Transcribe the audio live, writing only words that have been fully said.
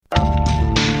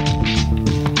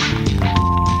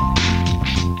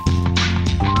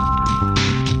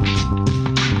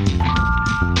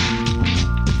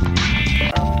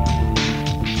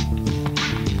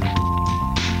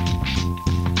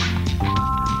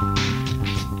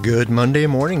Good Monday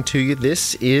morning to you.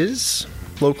 This is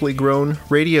locally grown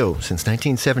radio. Since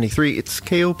 1973, it's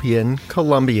KOPN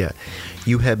Columbia.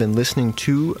 You have been listening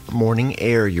to Morning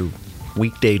Air, your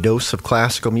weekday dose of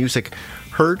classical music,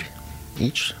 heard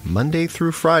each Monday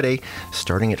through Friday,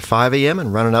 starting at 5 a.m.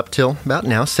 and running up till about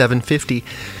now, 7:50.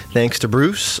 Thanks to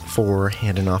Bruce for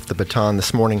handing off the baton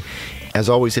this morning. As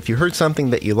always, if you heard something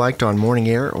that you liked on Morning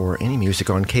Air or any music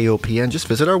on KOPN, just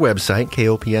visit our website,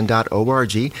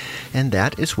 kopn.org, and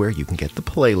that is where you can get the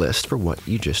playlist for what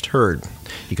you just heard.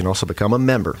 You can also become a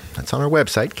member. That's on our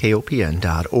website,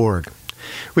 kopn.org.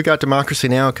 We got Democracy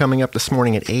Now! Coming up this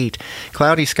morning at 8.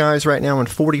 Cloudy skies right now and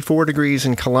 44 degrees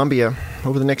in Columbia.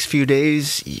 Over the next few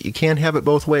days, you can't have it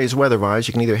both ways weather-wise.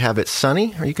 You can either have it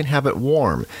sunny or you can have it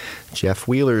warm. Jeff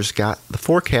Wheeler's got the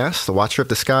forecast. The Watcher of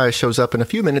the Sky shows up in a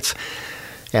few minutes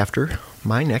after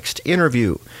my next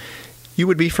interview. You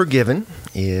would be forgiven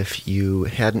if you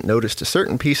hadn't noticed a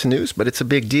certain piece of news, but it's a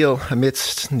big deal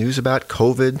amidst news about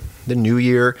COVID, the new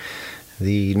year,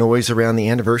 the noise around the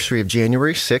anniversary of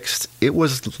January 6th. It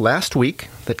was last week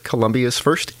that Columbia's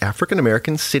first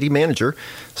African-American city manager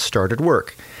started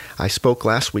work. I spoke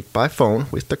last week by phone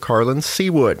with the Carlin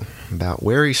Seawood about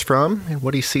where he's from and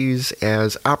what he sees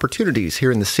as opportunities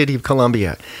here in the city of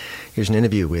Columbia. Here's an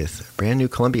interview with brand new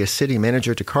Columbia City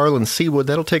Manager Carlin Seawood.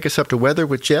 That'll take us up to weather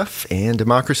with Jeff and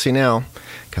Democracy Now!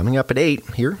 Coming up at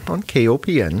 8 here on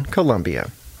KOPN Columbia.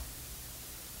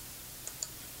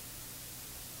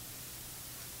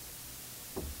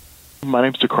 My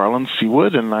name's Carlin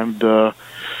Seawood, and I'm the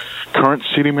current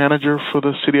city manager for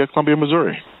the city of Columbia,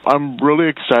 Missouri. I'm really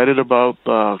excited about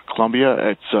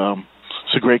Columbia. It's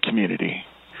a great community.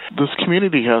 This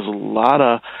community has a lot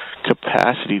of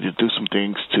capacity to do some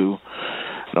things to,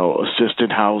 assist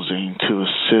in housing, to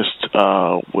assist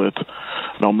with,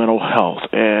 mental health,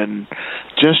 and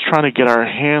just trying to get our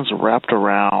hands wrapped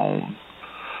around,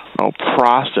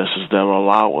 processes that will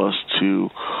allow us to,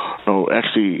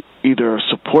 actually either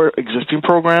support existing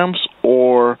programs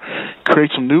or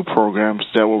create some new programs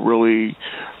that will really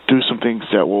do some things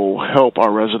that will help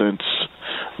our residents,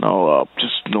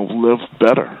 live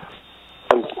better.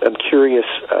 I'm curious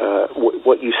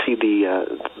what you see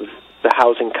the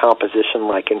housing composition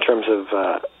like in terms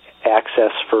of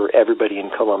access for everybody in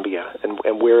Columbia,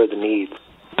 and where are the needs?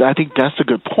 I think that's a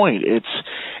good point.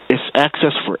 It's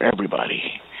access for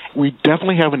everybody. We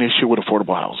definitely have an issue with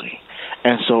affordable housing.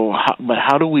 And so, but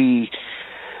how do we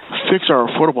fix our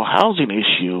affordable housing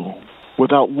issue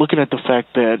without looking at the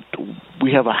fact that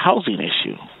we have a housing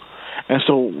issue? And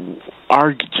so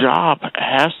our job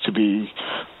has to be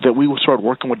that we will start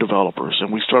working with developers,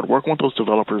 and we start working with those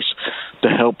developers to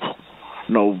help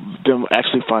them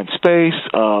actually find space,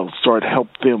 help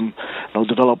them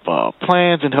develop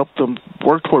plans, and help them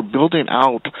work toward building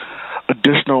out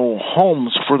additional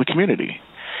homes for the community.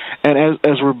 And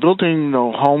as we're building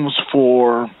homes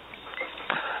for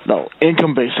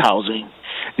income-based housing,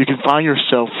 you can find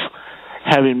yourself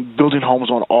building homes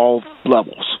on all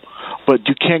levels. But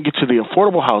you can't get to the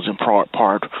affordable housing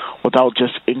part without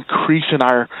just increasing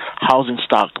our housing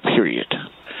stock, period.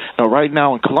 Now, right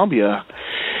now in Columbia,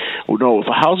 if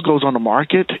a house goes on the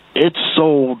market, it's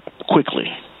sold quickly.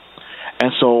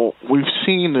 And so we've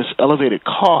seen this elevated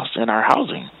cost in our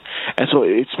housing. And so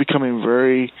it's becoming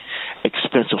very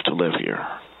expensive to live here.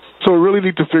 So we really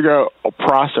need to figure out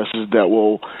processes that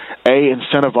will,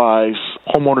 incentivize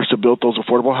homeowners to build those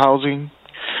affordable housing,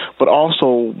 but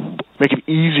also make it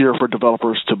easier for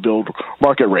developers to build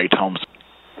market rate homes.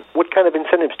 What kind of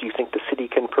incentives do you think the city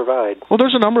can provide? Well,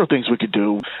 there's a number of things we could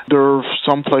do. There are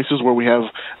some places where we have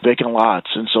vacant lots,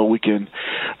 and so we can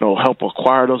help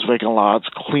acquire those vacant lots,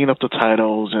 clean up the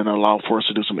titles, and allow for us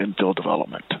to do some infill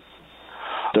development.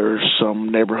 There's some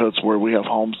neighborhoods where we have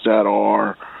homes that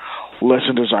are less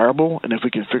than desirable, and if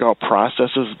we can figure out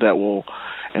processes that will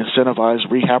incentivize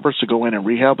rehabbers to go in and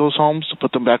rehab those homes, to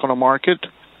put them back on the market.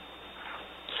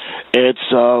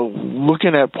 It's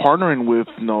looking at partnering with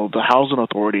the housing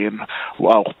authority and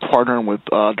partnering with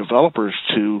developers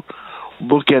to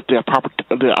look at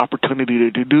the opportunity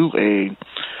to do a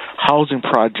housing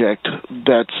project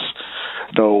that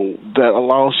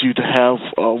allows you to have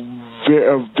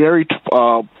varied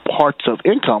parts of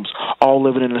incomes all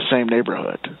living in the same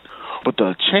neighborhood. With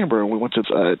the chamber, we went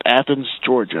to Athens,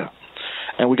 Georgia,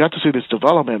 and we got to see this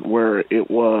development where it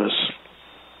was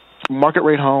market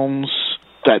rate homes,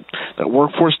 that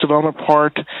workforce development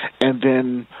part, and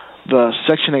then the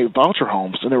Section 8 voucher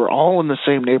homes, and they were all in the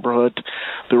same neighborhood.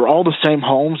 They were all the same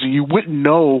homes, and you wouldn't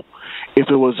know if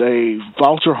it was a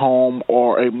voucher home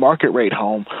or a market rate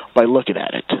home by looking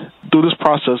at it. Through this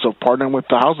process of partnering with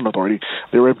the Housing Authority,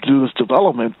 they were able to do this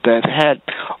development that had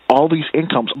all these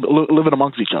incomes living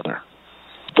amongst each other.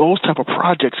 Those type of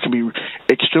projects can be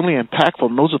extremely impactful,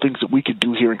 and those are things that we could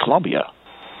do here in Columbia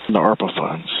in the ARPA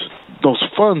funds. Those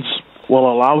funds will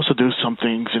allow us to do some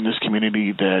things in this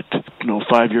community that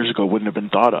 5 years ago wouldn't have been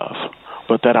thought of.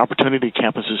 But that opportunity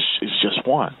campus is just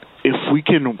one. If we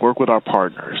can work with our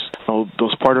partners,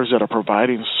 those partners that are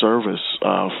providing service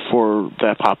for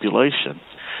that population,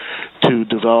 to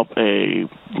develop a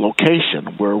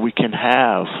location where we can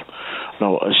have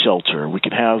a shelter, we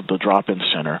can have the drop-in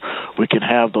center, we can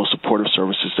have those supportive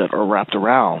services that are wrapped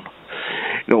around.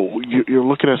 You're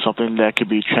looking at something that could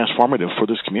be transformative for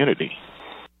this community.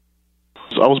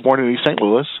 So I was born in East St.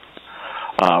 Louis.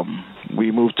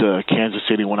 We moved to Kansas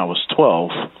City when I was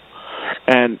 12.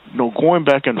 And going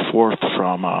back and forth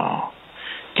from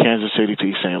Kansas City to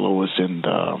East St. Louis in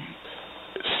the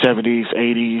 70s,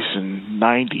 80s, and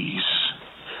 90s,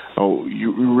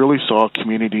 you really saw a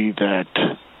community that,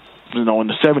 in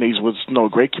the 70s was a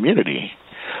great community.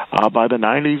 By the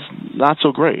 90s, not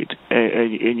so great.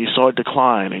 And you saw a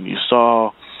decline, and you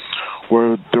saw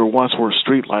where there once were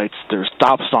streetlights, there's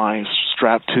stop signs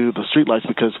strapped to the streetlights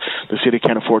because the city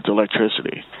can't afford the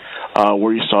electricity.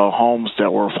 Where you saw homes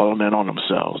that were falling in on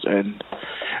themselves. And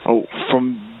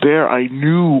from there, I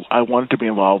knew I wanted to be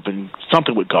involved in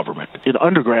something with government. In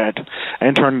undergrad, I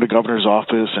interned in the governor's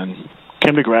office and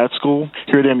came to grad school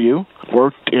here at MU,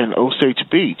 worked in Osage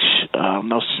Beach. It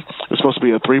was supposed to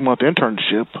be a 3-month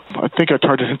internship. I think I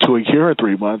turned it into a year and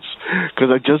 3 months because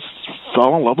I just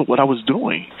fell in love with what I was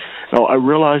doing. I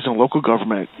realized in local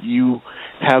government, you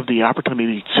have the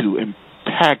opportunity to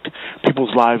impact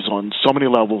people's lives on so many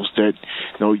levels that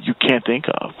you can't think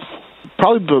of.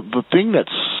 Probably the thing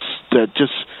that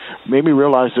just made me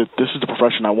realize that this is the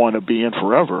profession I want to be in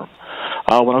forever.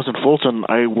 When I was in Fulton,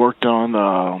 I worked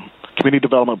on community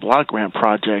development block grant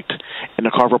project in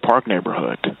the Carver Park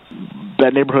neighborhood.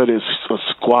 That neighborhood is a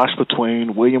squash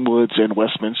between William Woods and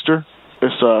Westminster.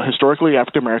 It's a historically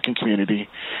African-American community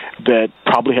that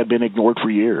probably had been ignored for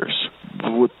years.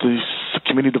 With these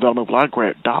community development block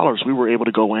grant dollars, we were able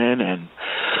to go in and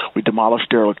we demolished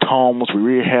derelict homes, we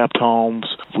rehabbed homes,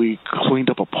 we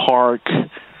cleaned up a park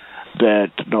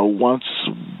that once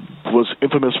was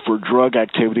infamous for drug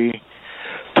activity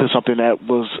to something that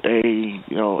was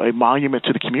a monument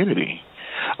to the community.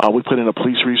 We put in a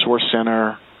police resource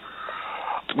center.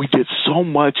 We did so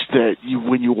much that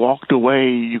when you walked away,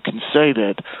 you can say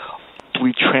that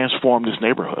we transformed this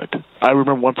neighborhood. I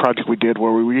remember one project we did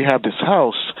where we rehabbed this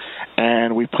house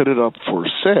and we put it up for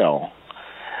sale.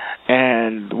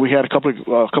 And we had a couple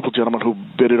gentlemen who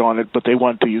bid it on it, but they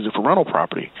wanted to use it for rental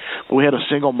property. But we had a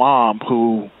single mom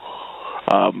who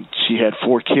she had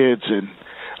 4 kids and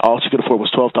all she could afford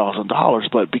was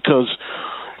 $12,000. But because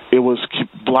it was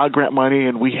block grant money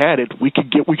and we had it, we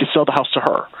could sell the house to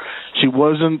her. She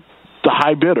wasn't the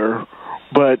high bidder,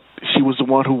 but she was the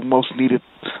one who most needed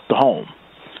the home.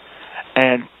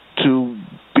 And to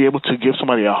be able to give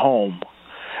somebody a home,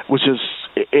 which is,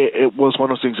 it was one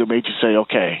of those things that made you say,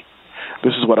 okay,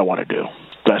 this is what I want to do.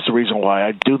 That's the reason why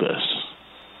I do this.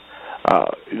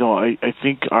 I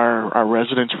think our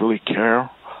residents really care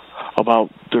about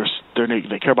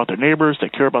they care about their neighbors, they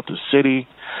care about the city.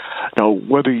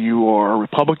 Whether you are a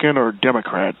Republican or a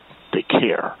Democrat, they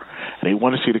care. And they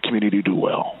want to see the community do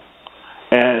well.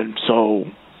 And so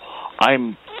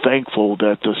I'm thankful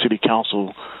that the city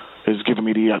council has given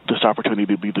me this opportunity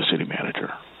to be the city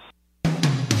manager.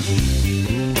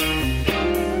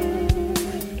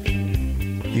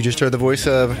 You just heard the voice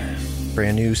of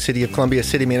brand new City of Columbia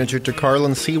City Manager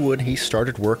DeCarlin Seawood. He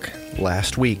started work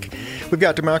last week. We've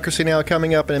got Democracy Now!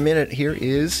 Coming up in a minute. Here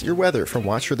is your weather from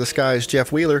Watcher of the Skies'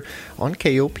 Jeff Wheeler on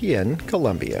KOPN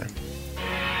Columbia.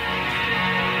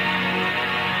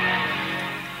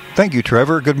 Thank you,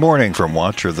 Trevor. Good morning from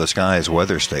Watcher of the Skies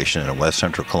weather station in West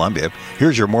Central Columbia.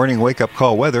 Here's your morning wake-up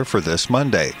call weather for this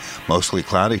Monday. Mostly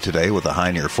cloudy today with a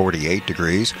high near 48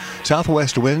 degrees.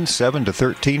 Southwest winds 7 to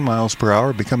 13 miles per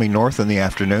hour, becoming north in the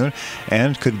afternoon,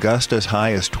 and could gust as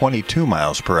high as 22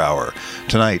 miles per hour.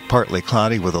 Tonight, partly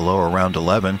cloudy with a low around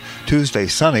 11. Tuesday,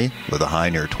 sunny with a high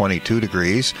near 22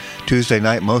 degrees. Tuesday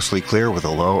night, mostly clear with a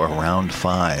low around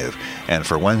 5. And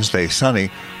for Wednesday,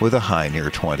 sunny with a high near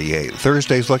 28.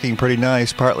 Thursday's looking pretty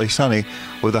nice, partly sunny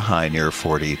with a high near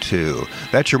 42.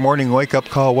 That's your morning wake-up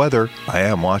call weather. I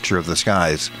am Watcher of the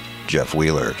Skies, Jeff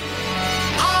Wheeler.